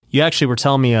You actually were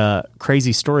telling me a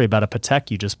crazy story about a Patek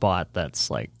you just bought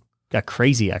that's like got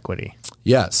crazy equity.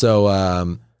 Yeah. So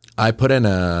I put in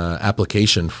a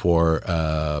application for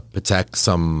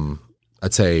Patek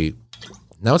I'd say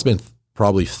now it's been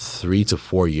probably 3 to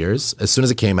 4 years. As soon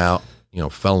as it came out,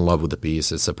 fell in love with the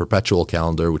piece. It's a perpetual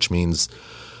calendar, which means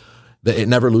that it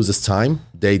never loses time,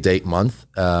 day, date, month,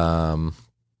 ever,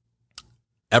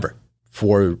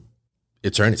 for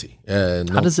eternity.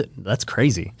 How does it? That's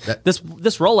crazy. This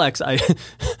Rolex,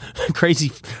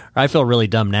 crazy. I feel really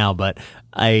dumb now, but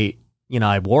I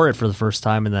wore it for the first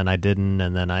time and then I didn't,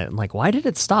 and then I'm like, why did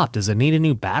it stop? Does it need a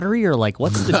new battery or like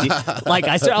what's the deal? Like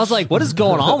I was like, what is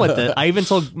going on with it? I even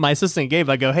told my assistant Gabe,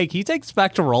 I go, hey, can you take this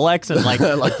back to Rolex and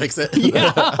like fix it?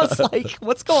 Yeah, I was like,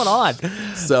 what's going on?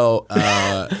 So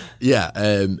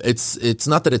it's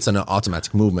not that it's an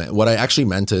automatic movement. What I actually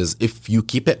meant is if you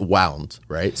keep it wound,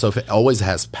 right? So if it always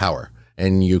has power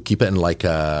and you keep it in like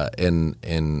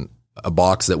in a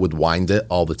box that would wind it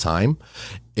all the time,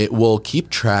 it will keep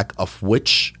track of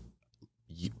which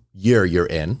year you're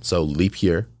in. So leap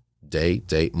year, day,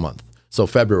 date, month. So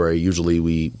February, usually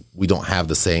we don't have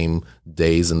the same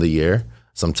days in the year.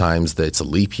 Sometimes it's a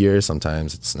leap year,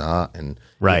 sometimes it's not. And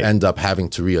you end up having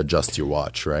to readjust your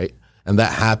watch, right? And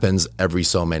that happens every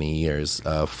so many years,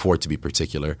 for it to be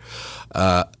particular.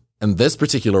 And this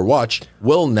particular watch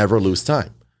will never lose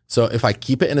time. So if I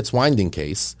keep it in its winding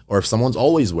case, or if someone's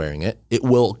always wearing it, it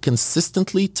will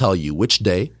consistently tell you which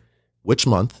day, which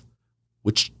month,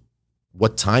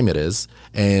 what time it is,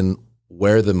 and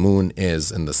where the moon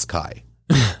is in the sky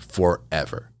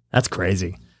forever. That's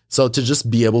crazy. So to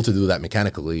just be able to do that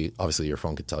mechanically, obviously your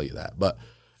phone could tell you that, but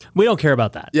we don't care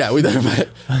about that. Yeah, we don't.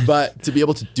 But to be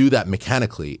able to do that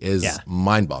mechanically is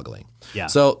mind-boggling. Yeah.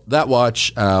 So that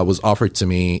watch was offered to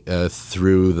me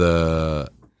through the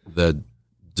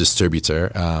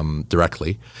distributor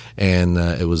directly, and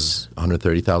it was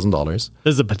 $130,000.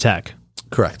 This is a Patek.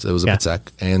 Correct. It was a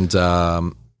Patek, and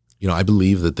I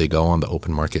believe that they go on the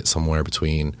open market somewhere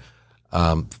between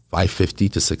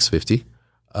 $550 to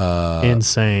 $650.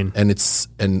 Insane.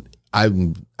 And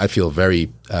I feel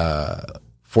very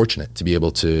fortunate to be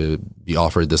able to be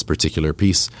offered this particular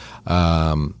piece,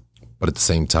 but at the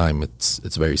same time,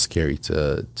 it's very scary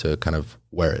to kind of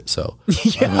wear it. So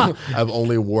I've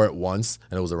only wore it once,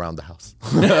 and it was around the house.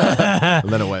 And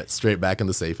then it went straight back in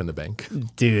the safe in the bank.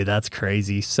 Dude, that's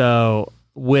crazy. So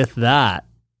with that,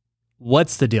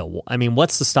 what's the deal? I mean,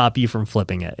 what's to stop you from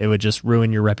flipping it? It would just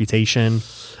ruin your reputation?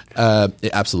 It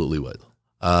absolutely would.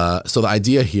 So the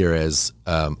idea here is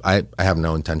I have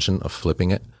no intention of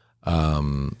flipping it.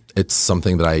 It's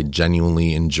something that I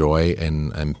genuinely enjoy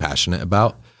and I'm passionate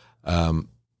about.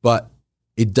 But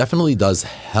it definitely does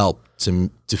help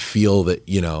to feel that,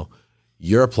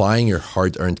 you're applying your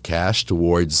hard-earned cash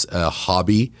towards a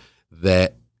hobby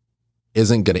that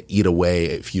isn't going to eat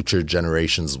away at future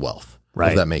generations' wealth.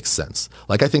 Right. If that makes sense.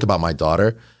 Like I think about my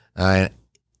daughter, I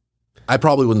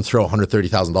probably wouldn't throw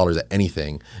 $130,000 at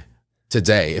anything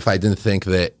today if I didn't think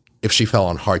that if she fell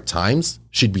on hard times,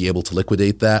 she'd be able to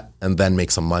liquidate that and then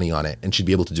make some money on it, and she'd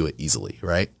be able to do it easily,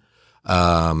 right?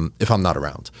 If I'm not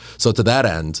around. So to that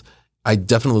end, I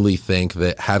definitely think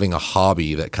that having a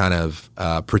hobby that kind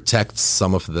of protects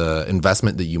some of the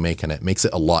investment that you make in it makes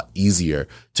it a lot easier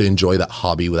to enjoy that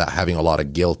hobby without having a lot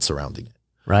of guilt surrounding it.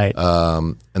 Right.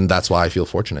 And that's why I feel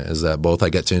fortunate, is that both I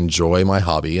get to enjoy my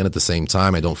hobby, and at the same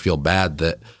time, I don't feel bad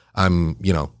that I'm,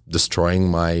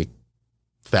 destroying my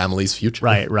family's future.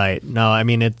 Right. No, I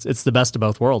mean, it's the best of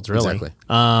both worlds, really.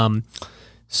 Exactly.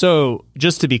 So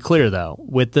just to be clear, though,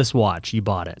 with this watch, you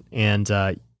bought it, and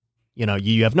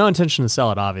you have no intention to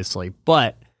sell it, obviously.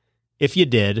 But if you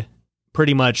did,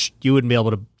 pretty much you wouldn't be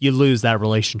able to. You lose that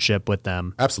relationship with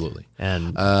them. Absolutely.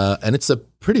 And it's a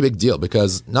pretty big deal,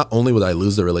 because not only would I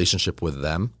lose the relationship with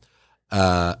them,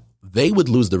 they would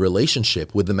lose the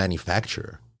relationship with the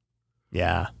manufacturer.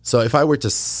 Yeah. So if I were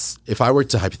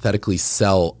to hypothetically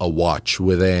sell a watch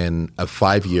within a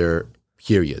 5-year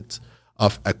period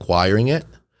of acquiring it,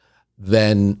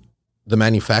 then the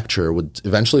manufacturer would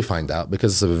eventually find out,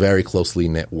 because it's a very closely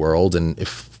knit world. And if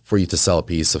for you to sell a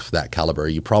piece of that caliber,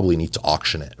 you probably need to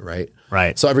auction it, right?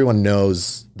 Right. So everyone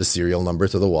knows the serial number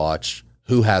to the watch,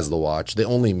 who has the watch.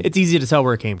 It's easy to tell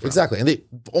where it came from. Exactly. And they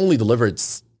only delivered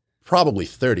probably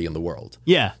 30 in the world.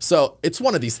 Yeah. So it's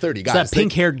one of these 30 guys. It's that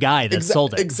pink-haired guy that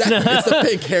sold it. Exactly. It's the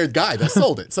pink-haired guy that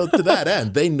sold it. So to that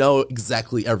end, they know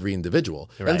exactly every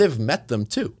individual. Right. And they've met them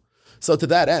too. So to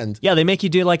that end. Yeah, they make you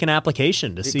do like an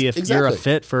application to see if you're a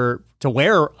fit to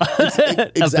wear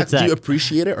exactly. Do you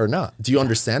appreciate it or not? Do you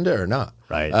understand it or not?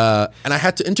 Right. And I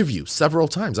had to interview several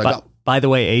times. By the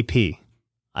way, AP,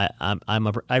 I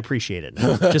appreciate it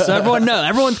now. Just so everyone knows,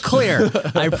 everyone's clear.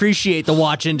 I appreciate the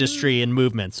watch industry and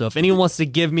movement. So if anyone wants to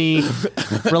give me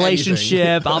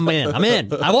relationship, I'm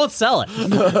in. I won't sell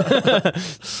it.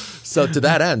 So to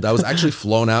that end, I was actually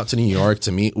flown out to New York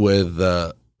to meet with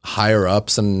higher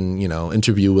ups and,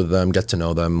 interview with them, get to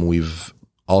know them. We've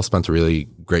all spent a really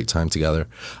great time together.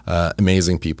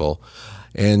 Amazing people.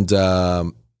 And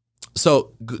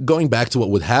so going back to what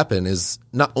would happen is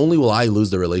not only will I lose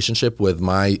the relationship with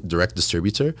my direct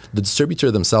distributor, the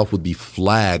distributor themselves would be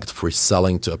flagged for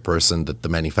selling to a person that the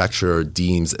manufacturer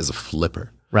deems as a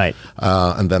flipper. Right.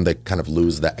 And then they kind of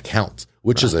lose that account,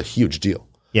 which is a huge deal.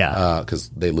 Yeah. Because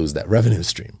they lose that revenue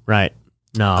stream. Right.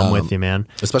 No, I'm with you, man.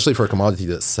 Especially for a commodity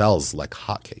that sells like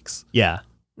hotcakes. Yeah.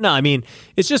 No, I mean,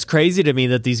 it's just crazy to me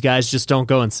that these guys just don't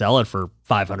go and sell it for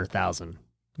 $500,000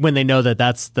 when they know that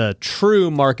that's the true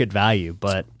market value.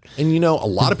 And a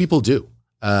lot of people do,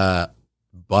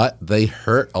 but they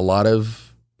hurt a lot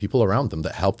of people around them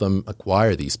that help them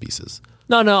acquire these pieces.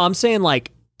 No, I'm saying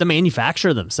like the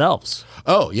manufacturer themselves.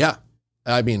 Oh yeah,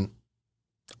 I mean,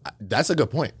 that's a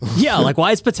good point. Yeah, like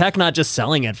why is Patek not just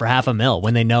selling it for $500,000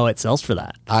 when they know it sells for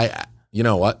that? You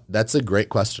know what? That's a great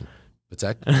question.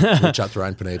 Patek, reach out to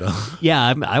Ryan Pineda.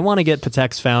 Yeah, I want to get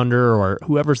Patek's founder or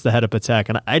whoever's the head of Patek,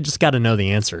 and I just got to know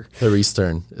the answer. Harry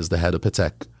Stern is the head of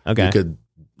Patek. Okay. You could,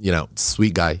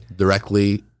 sweet guy,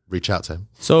 directly reach out to him.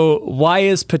 So why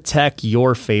is Patek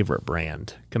your favorite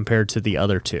brand compared to the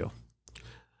other two?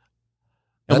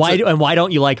 And why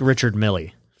don't you like Richard Mille?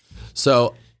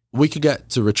 So we could get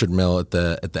to Richard Mille at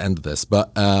the end of this,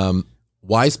 but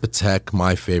why is Patek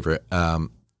my favorite?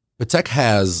 Patek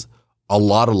has a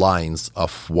lot of lines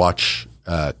of watch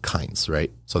kinds,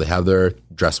 right? So they have their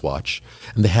dress watch,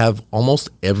 and they have almost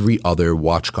every other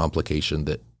watch complication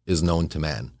that is known to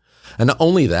man. And not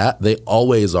only that, they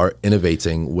always are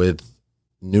innovating with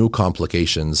new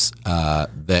complications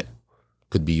that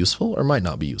could be useful or might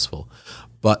not be useful.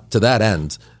 But to that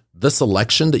end, the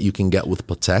selection that you can get with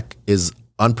Patek is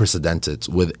unprecedented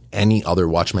with any other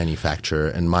watch manufacturer,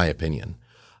 in my opinion.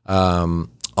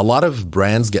 A lot of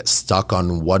brands get stuck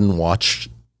on one watch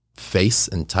face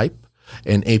and type,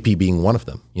 and AP being one of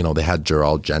them. They had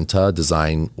Gerald Genta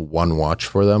design one watch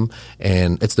for them,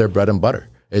 and it's their bread and butter.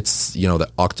 It's, the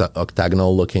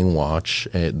octagonal looking watch,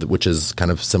 which is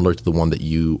kind of similar to the one that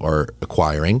you are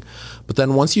acquiring. But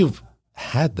then once you've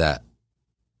had that,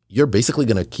 you're basically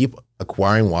going to keep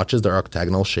acquiring watches that are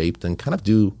octagonal shaped and kind of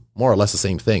do more or less the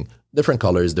same thing. Different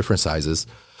colors, different sizes.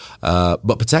 But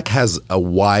Patek has a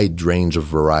wide range of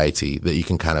variety that you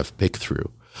can kind of pick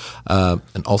through.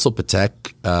 And also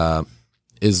Patek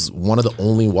is one of the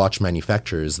only watch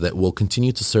manufacturers that will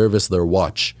continue to service their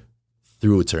watch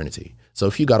through eternity. So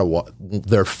if you got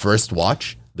their first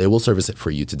watch, they will service it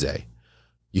for you today.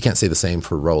 You can't say the same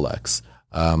for Rolex.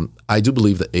 I do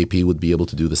believe that AP would be able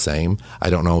to do the same. I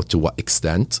don't know to what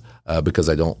extent because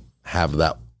I don't have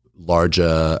that large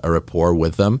a rapport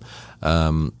with them.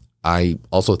 I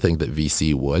also think that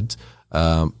VC would.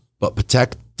 But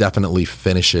Patek definitely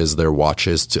finishes their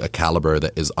watches to a caliber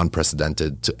that is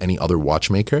unprecedented to any other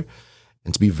watchmaker.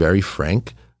 And to be very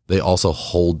frank, they also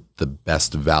hold the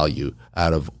best value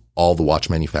out of all the watch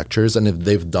manufacturers. And if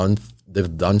they've done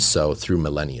so through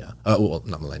millennia. Well,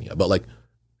 not millennia, but like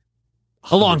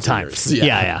a long time.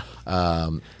 Yeah.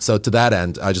 So to that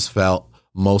end, I just felt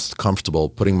most comfortable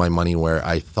putting my money where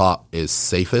I thought is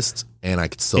safest, and I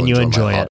could still enjoy it.